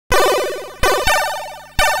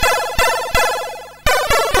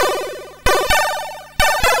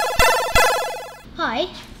Hi,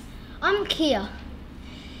 I'm Kier.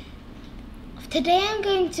 Today I'm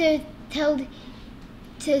going to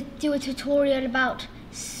do a tutorial about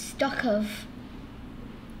Stukov.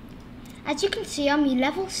 As you can see, I'm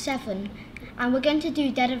level 7 and we're going to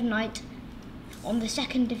do Dead of Night on the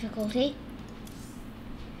 2nd difficulty.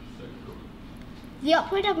 The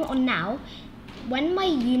upgrade I'm on now, when my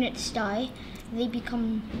units die, they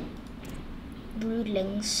become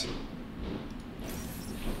broodlings.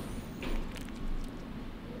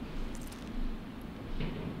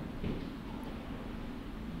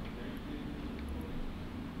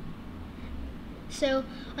 So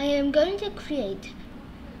I am going to create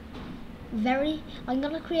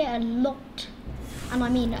a lot, and I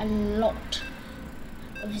mean a lot,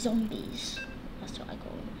 of zombies. That's what I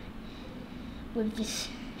call them. With this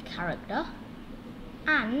character,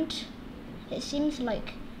 and it seems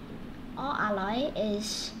like our ally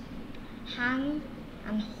is Han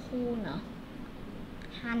and Horner.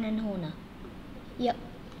 Yep.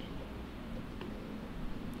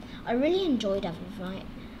 I really enjoyed Dead of Night.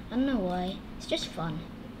 I don't know why. It's just fun.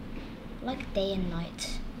 I like day and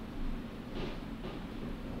night.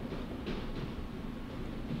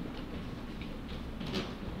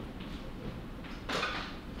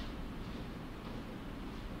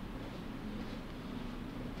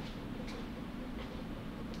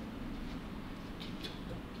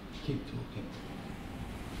 Keep talking.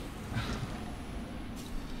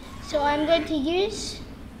 So I'm going to use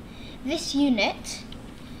this unit.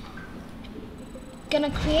 Gonna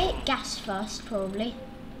create gas first, probably.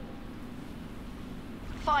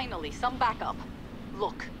 Finally, some backup.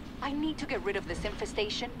 Look, I need to get rid of this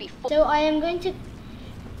infestation before... So I am going to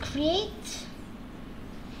create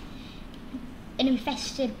an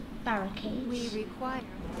infested barricade. We require...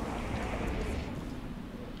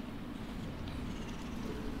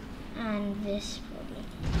 And this, probably.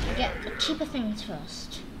 Get the cheaper things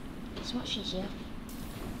first. It's much easier.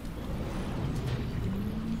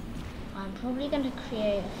 I'm probably going to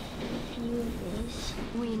create a few of these.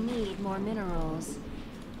 We need more minerals.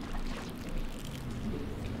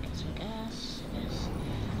 Get some gas.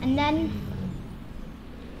 And then,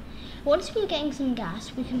 once we're getting some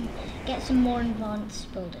gas, we can get some more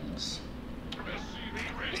advanced buildings.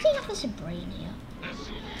 I think I have this brain here.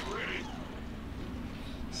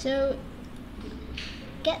 So,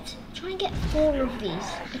 try and get 4 of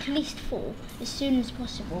these, at least 4, as soon as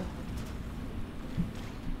possible.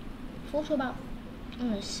 4 to about, I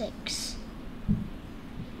don't know, 6.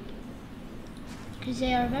 Because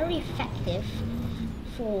they are very effective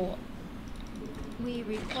for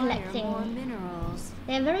collecting more minerals.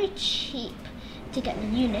 They're very cheap to get the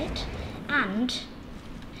unit, and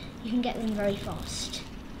you can get them very fast.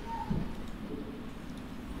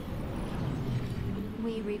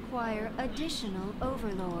 We require additional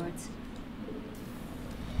overlords.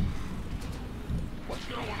 What's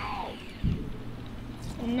going on?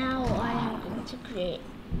 And now I am going to create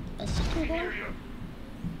a second one,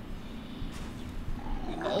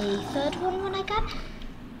 a third one when I can.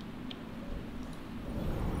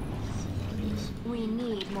 We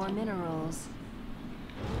need more minerals.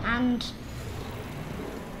 And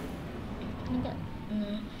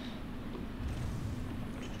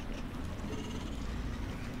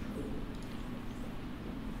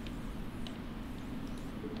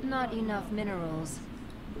Not enough minerals.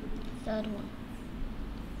 third one.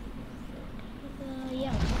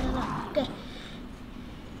 Yeah, good.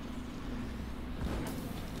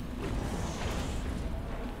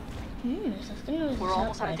 We're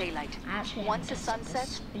almost out of daylight. Once the sun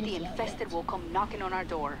sets, the infested will come knocking on our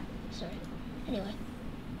door. Sorry. Anyway.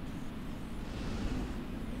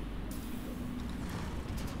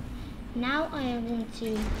 Now I am going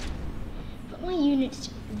to put my units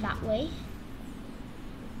that way.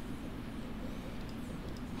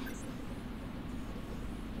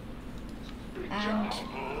 And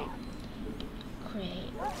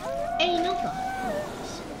create another.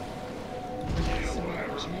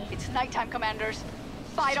 It's nighttime, commanders.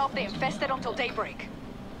 Fight off the infested until daybreak.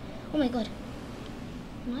 Oh my god.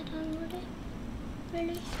 Nighttime already?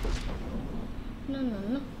 Really?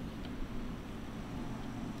 No.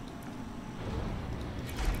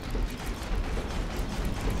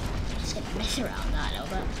 Just gonna mess around that a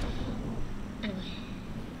little bit. Anyway.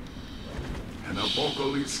 An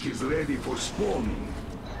apocalypse is ready for spawning.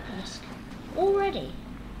 Yes. Already?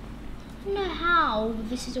 I don't know how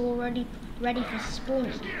this is already ready for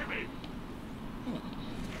spawning. Anyway,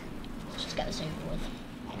 let's just get this over with.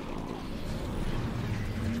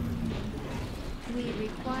 We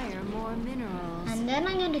require more minerals. And then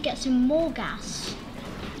I'm going to get some more gas.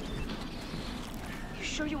 You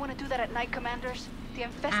sure you want to do that at night, commanders? The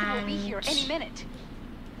infested will be here any minute.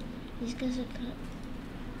 These guys are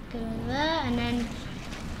go there, and then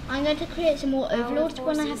I'm going to create some more overlords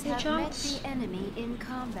when I have the chance. Met the enemy in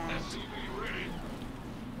combat.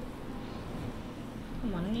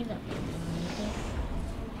 Come on, I need that.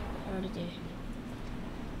 I already do.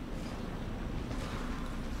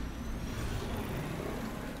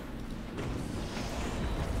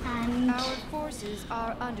 And Our forces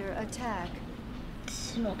are under attack.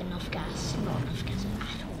 it's not enough gas. Not enough gas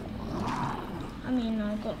at all. I mean,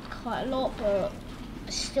 I've got quite a lot, but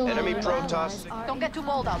still. Enemy not Protoss. Don't get too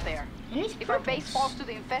bold out there. If our base falls to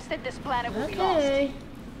the infested, this planet will be lost. Okay.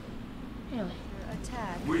 Anyway,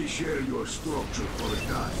 Attack. We share your structure for a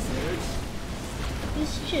time.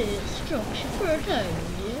 it's just structure for a time,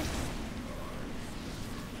 yeah?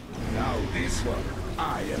 Now this one,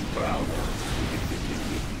 I am proud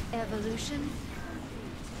of. Evolution.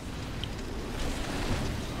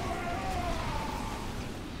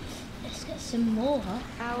 Let's get some more.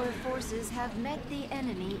 Our forces have met the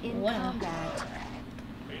enemy in Wow. combat.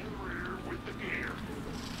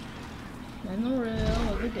 And the real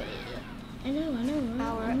over there. I know.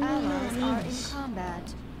 Our I know allies what are that in means.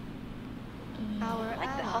 combat. Our I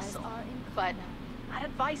like the allies hustle, are in but I'd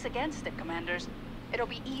advise against it, commanders. It'll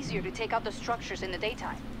be easier to take out the structures in the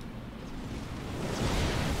daytime.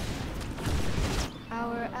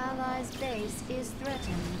 Our allies' base is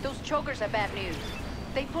threatened. Those chokers are bad news.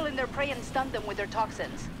 They pull in their prey and stun them with their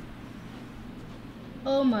toxins.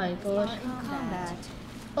 Oh my god. Are in combat.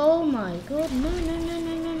 Oh my god.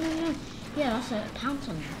 No. Yeah, that's a pounce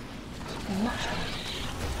on them. Much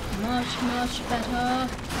better. Much better.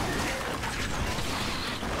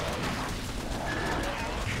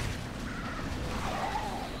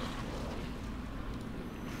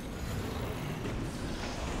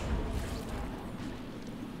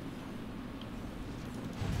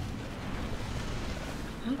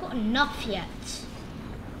 I haven't got enough yet.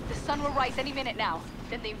 The sun will rise any minute now.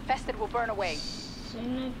 Then the infested will burn away. So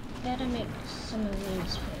I better make some of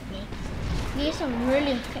these probably. These are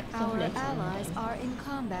really effective. Our later in the allies game. are in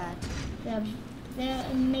combat. They're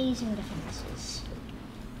amazing defenses.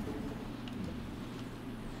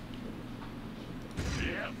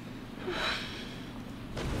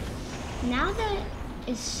 Now there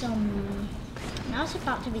is some. Now it's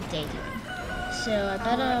about to be daytime, so I Our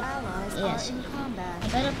better. allies Yes, are in I combat.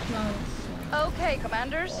 better plant some. Okay,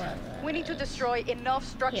 commanders. We need to destroy enough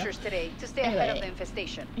structures today to stay ahead of the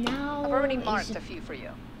infestation. Now I've already is marked a a few for you.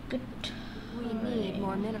 good We need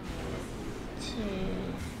more minerals.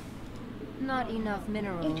 to Not enough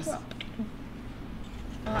minerals. interrupt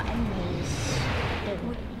our enemies.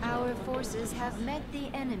 Our forces have met the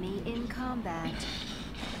enemy in combat.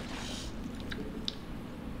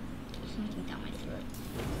 Something down my throat.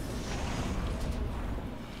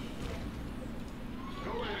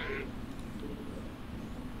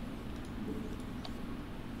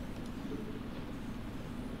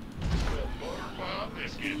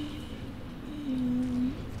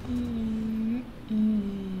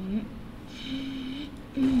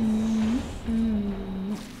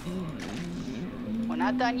 We're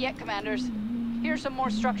not done yet, commanders. Here's some more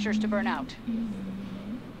structures to burn out.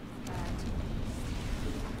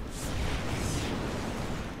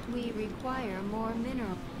 We require more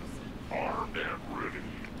minerals. Armed and ready.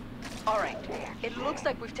 All right. It looks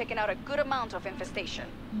like we've taken out a good amount of infestation.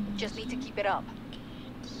 Just need to keep it up.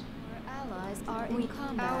 Our allies are in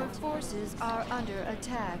combat. Our forces are under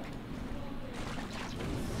attack.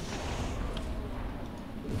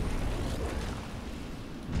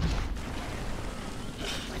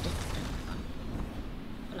 I did fun.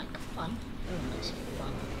 I like fun. Everyone likes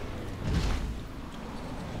fun.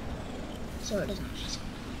 So it doesn't actually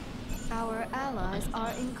sound Our allies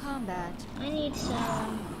are in combat. I need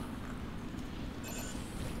some.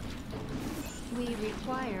 We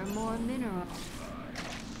require more minerals.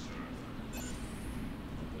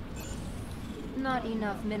 Not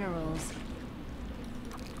enough minerals.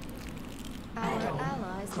 Our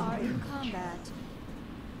allies are in combat.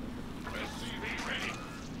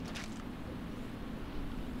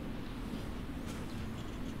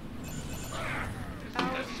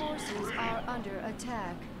 Our forces are under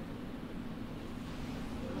attack.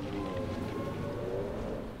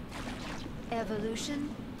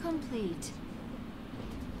 Evolution complete.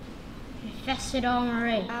 Infested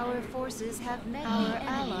armory. Our forces have met. Our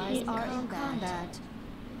allies are in combat.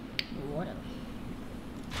 Whatever.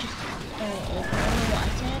 Just ignore what I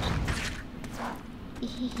said.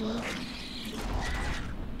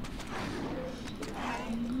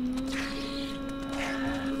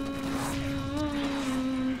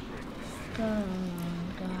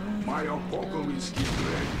 My apocalypse is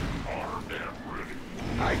ready. Armed and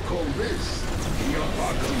ready. I call this the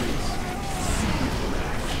apocalypse.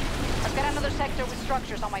 I've got another sector with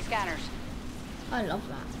structures on my scanners. I love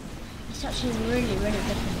that. It's actually really, really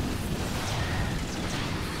different.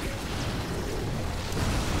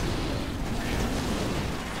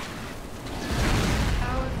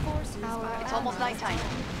 Our forces It's almost nighttime.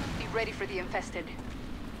 Be ready for the infested.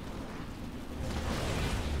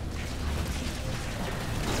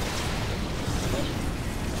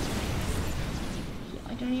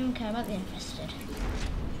 I don't even care about the infested.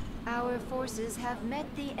 Our forces have met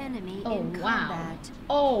the enemy Oh in wow. combat.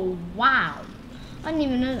 Oh wow. I didn't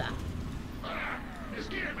even know that. You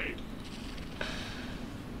scared me.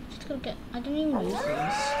 Just gotta get, I don't even use these.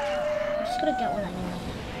 I'm just gonna get one anyway.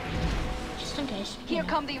 Just in case. you Here know.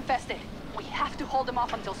 come the infested. We have to hold them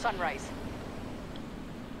off until sunrise.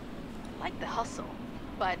 Like the hustle,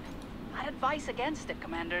 but I'd advise against it,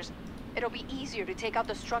 commanders. It'll be easier to take out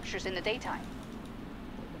the structures in the daytime.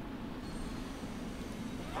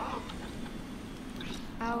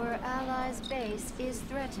 Our allies' base is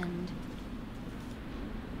threatened.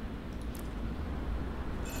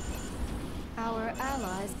 Our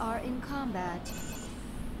allies are in combat.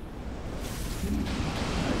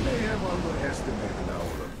 I may have underestimated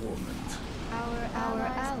our opponent. Our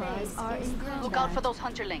allies are in combat. Look out for those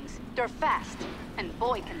hunterlings. They're fast, and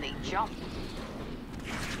boy can they jump.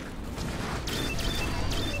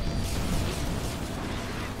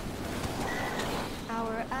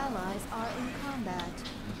 Our allies are in combat.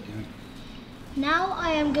 Now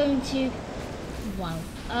I am going to, wow,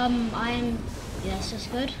 yes, that's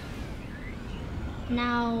good.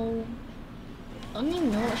 Now, I don't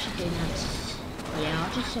even know what I should do next. Yeah,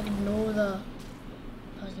 I'll just ignore the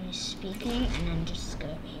person who's speaking and then just go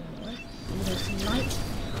over here anyway. Even though it's light.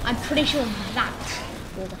 I'm pretty sure that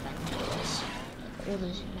will defend us. All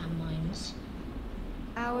those landmines.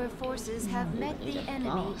 Our forces have met the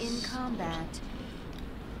enemy in combat.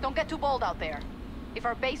 Don't get too bold out there. If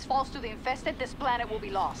our base falls to the infested, this planet will be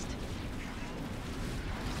lost.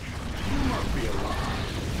 You must be alive.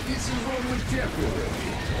 This is only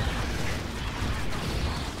temporary.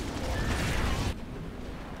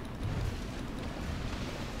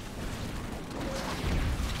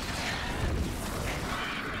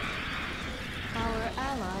 Our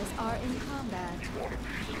allies are in combat.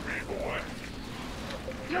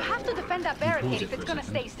 You have to defend that barricade if it's gonna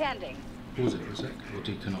stay standing. Pause it for a sec, or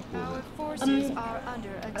do you cannot Our pause it? forces are under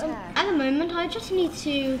attack. At the moment, I just need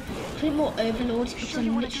to put more overlords because Sure you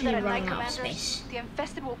I'm want to do that literally at night, running out of commanders? space. The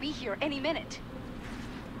infested will be here any minute.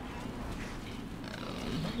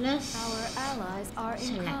 Let's Our allies are in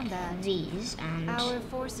select combat. these and Our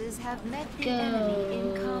forces have met the go enemy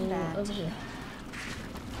in combat. over here.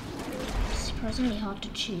 It's surprisingly hard to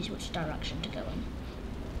choose which direction to go in.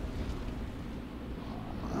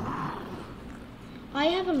 I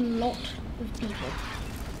have a lot of people.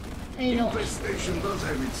 A lot. Infestation does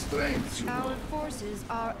have its strengths, you Our know. forces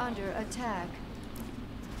are under attack.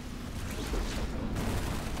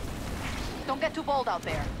 Don't get too bold out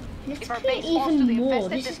there. Let's If our clear base falls to even the more.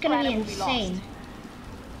 infested, This this is going to be planet will be lost. insane.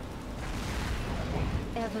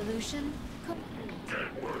 Evolution.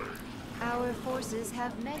 Our forces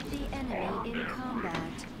have met the enemy in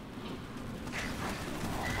combat.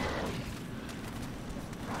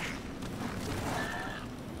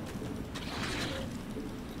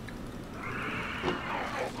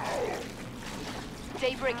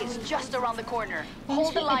 Daybreak is just around the corner. Hold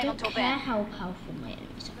Honestly, the I line don't until care then. how powerful my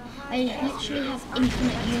enemies are. I literally have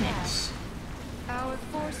infinite units. Our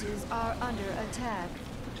forces are under attack.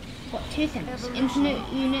 Got two things,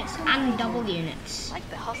 infinite units and double units. Like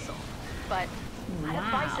the hustle, but I'd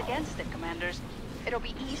advise against it, commanders. It'll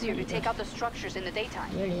be easier to take out the structures in the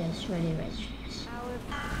daytime. Really is, really is.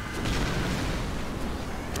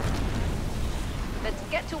 Let's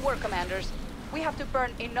get to work, commanders. We have to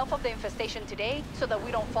burn enough of the infestation today so that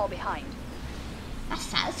we don't fall behind. That's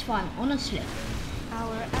satisfying, honestly.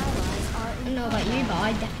 Our allies are I in don't know about you, but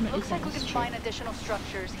I definitely Looks like think we can it's true. find additional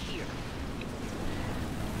structures here.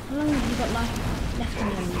 How long have you got left in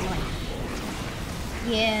your life?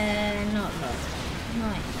 Yeah, not long.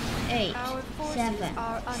 9, 8, Our forces 7,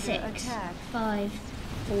 are under 6, attack. 5,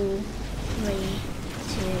 4, 3,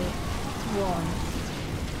 2, 1.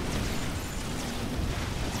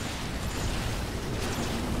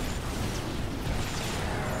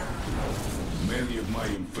 Many of my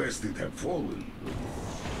infested have fallen.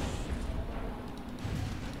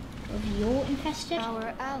 Of your infested?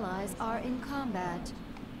 Our allies are in combat.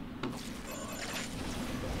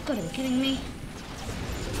 Gotta be kidding me.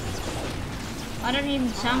 I don't even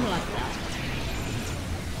sound like that.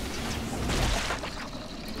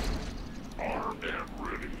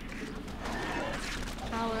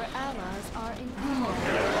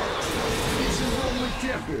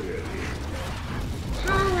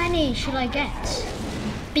 should I get?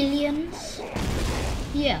 Billions?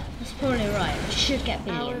 Yeah, that's probably right. I should get Our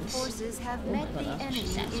billions. forces have Oh my met God, the that's actually enemy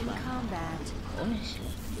in satisfying. combat. Honestly.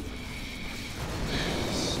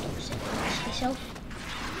 Stop yourself.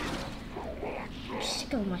 I'm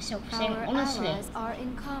sick of myself saying Our honestly. allies are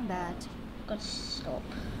in combat. Gotta stop.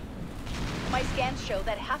 My scans show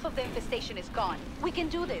that half of the infestation is gone. We can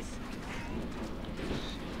do this.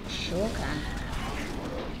 Sure can.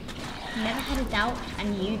 Never had a doubt,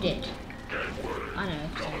 and you did. I know,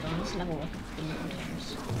 because I was on this level like a billion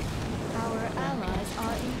times. Our allies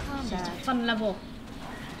are in It's just a combat. fun level.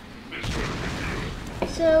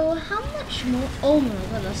 So, how much more? Oh my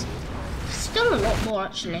goodness. Still a lot more,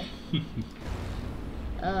 actually.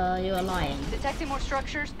 You're lying. Detecting more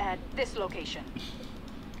structures at this location.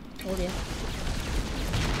 Told you.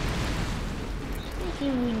 How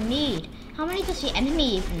many do we need? How many does the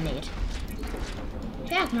enemy even need?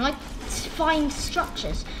 Yeah, I can like find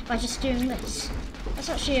structures by just doing this. That's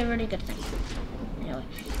actually a really good thing. Anyway,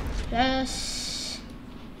 this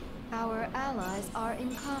Our allies are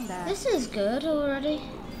in combat. is good already.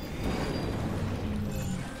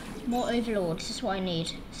 More overlords. This is what I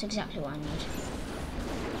need. It's exactly what I need.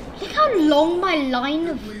 Look how long my line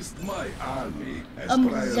of At least my army has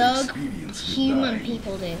prior Zerg experience with human dying.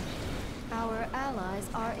 people do. Our allies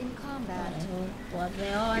are in combat. What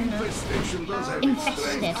they are, I know. Infestation does have its Infested.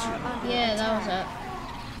 strengths. Yeah, that was it.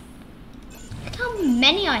 Look how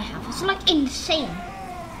many I have. It's like insane.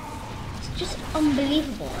 It's just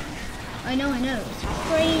unbelievable. I know. It's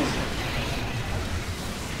crazy.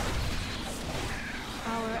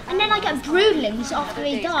 Our And then I get broodlings after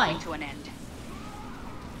they Day's die. coming to an end.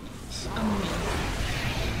 It's amazing.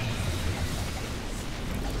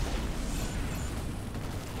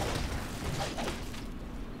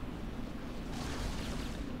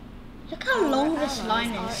 Look how long this allies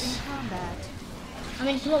line are is. in combat. I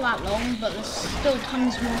mean, it's not that long, but there's still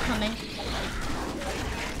tons more coming.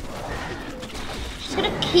 Just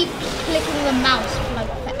gonna keep clicking the mouse for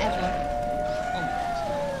like forever.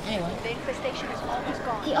 Oh, anyway, The infestation is almost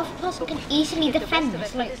gone. the other person can easily Get the defend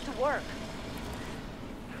rest this. of it Like, for this to work.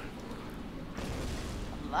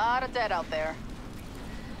 A lot of dead out there.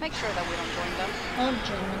 Make sure that we don't join them. oh,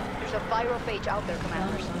 German. There's a virophage out there,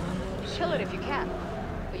 commanders. Kill it if you can,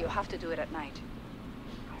 but you have to do it at night.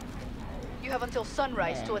 You have until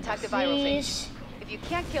sunrise to attack the virophage. Please. If you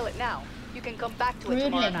can't kill it now, you can come back to it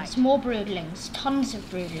tomorrow Broodlings, night. more broodlings, tons of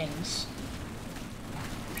broodlings.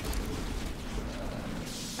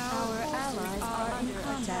 Our allies are in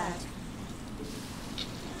combat.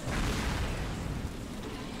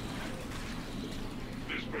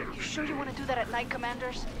 You sure you want to do that at night,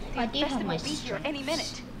 commanders? The I do have infested my will be here any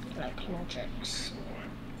minute. like logics,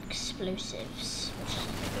 explosives,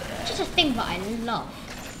 which is a thing that I love.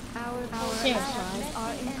 Our Seriously. allies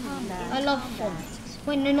are in combat. I love phonics.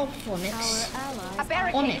 Wait, no, not Our phonics. allies A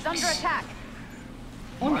barricade Onyx. is under attack.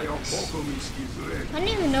 My Onyx. apocalypse is ready. I don't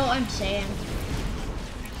even know what I'm saying.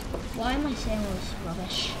 Why am I saying all this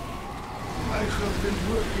rubbish? I have been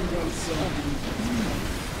working on something.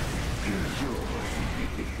 Enjoy.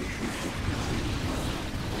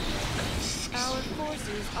 Our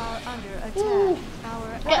forces are under attack. Ooh.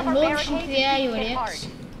 Our Get our launched into barricades the air, you hit idiots.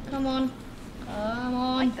 hard. Come on. Come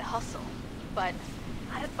on. Like the hustle. But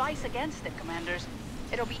I'd advise against it, commanders.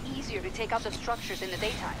 It'll be easier to take out the structures in the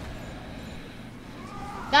daytime.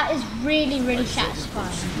 That is really, really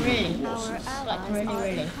satisfying. Really. Our Like, allies really, are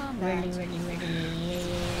really. in combat.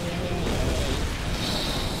 Really.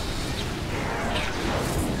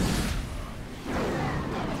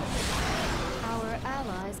 Our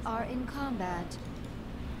allies are in combat.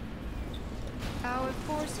 Our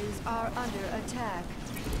forces are under attack.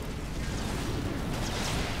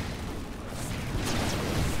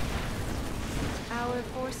 Our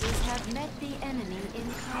forces have met the enemy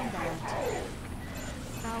in combat.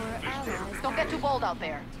 Our allies Don't get too bold out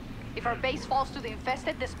there. If our base falls to the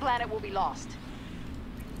infested, this planet will be lost.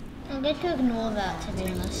 I'm going to ignore that, to be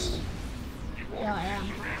honest. Yeah, I am.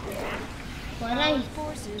 Why Our did I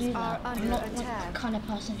forces do are that? under I'm not like attack. the kind of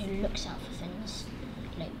person who looks out for things.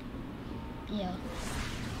 Like, yeah.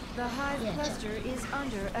 The hive Yeah, cluster is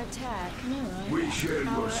under attack. I know, right? We share your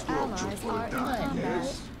Our structure allies for are in that, combat.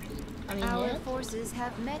 yes? I mean, Our yeah. forces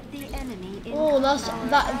have met the enemy in Oh, that's combat.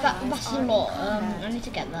 that's a Our lot. allies are in combat. I need to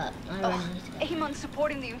get that. I really Ugh, need to get that. Amon's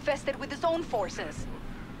supporting the infested with his own forces.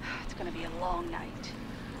 It's gonna be a long night.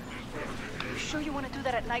 You sure you want to do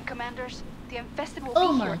that at night, commanders? The infested will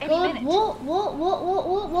Oh be my here any god! minute.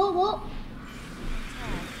 What?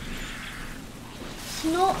 It's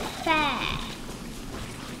not fair.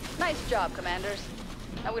 Nice job, commanders.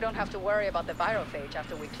 Now we don't have to worry about the virophage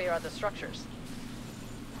after we clear out the structures.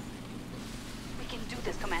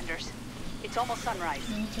 with this, commanders. It's almost sunrise.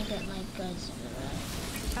 I need to get my guys over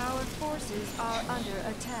there. Our forces are under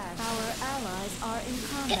attack. Our allies are in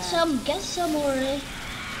combat. Get some already.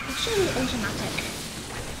 It's really automatic.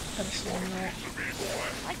 Personally.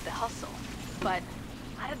 I like the hustle, but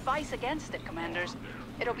I'd advise against it, commanders.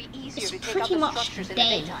 It'll be easier It's to take out pretty the much structures in the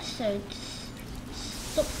day, daytime. so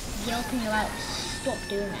stop yelping about. Stop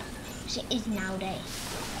doing it. 'Cause it is now day.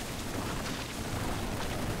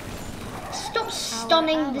 Stop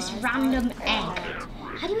stunning this random egg.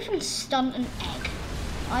 How do you even stun an egg?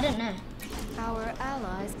 I don't know. Our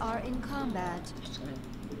allies are in combat.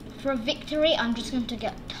 For a victory, I'm just going to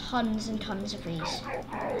get tons and tons of these.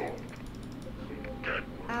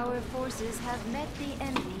 Our forces have met the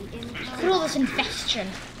enemy in Look at all this combat. infestion.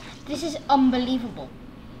 This is unbelievable.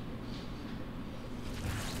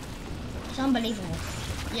 It's unbelievable.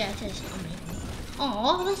 Yeah, it is unbelievable.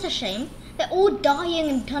 Aw, that's a shame. They're all dying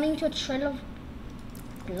and turning to a trail of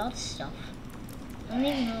blood stuff. I don't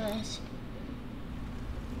even know this.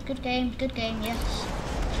 Good game, yes.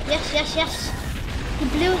 Yes, yes, yes. He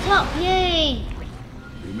blew it up, yay!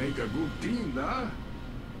 We make a good team, huh?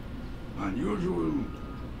 Unusual,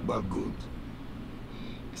 but good.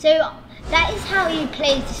 So that is how you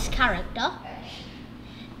play this character.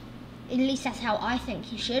 At least that's how I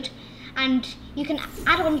think you should. And you can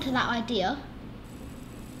add on to that idea.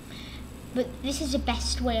 But this is the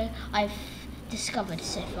best way I've discovered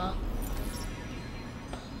so far.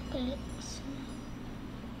 Apocalypse.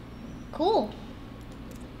 Cool.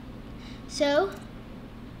 So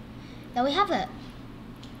there we have it.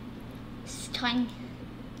 It's time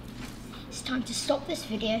to stop this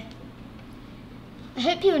video. I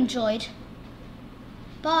hope you enjoyed.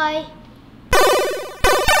 Bye.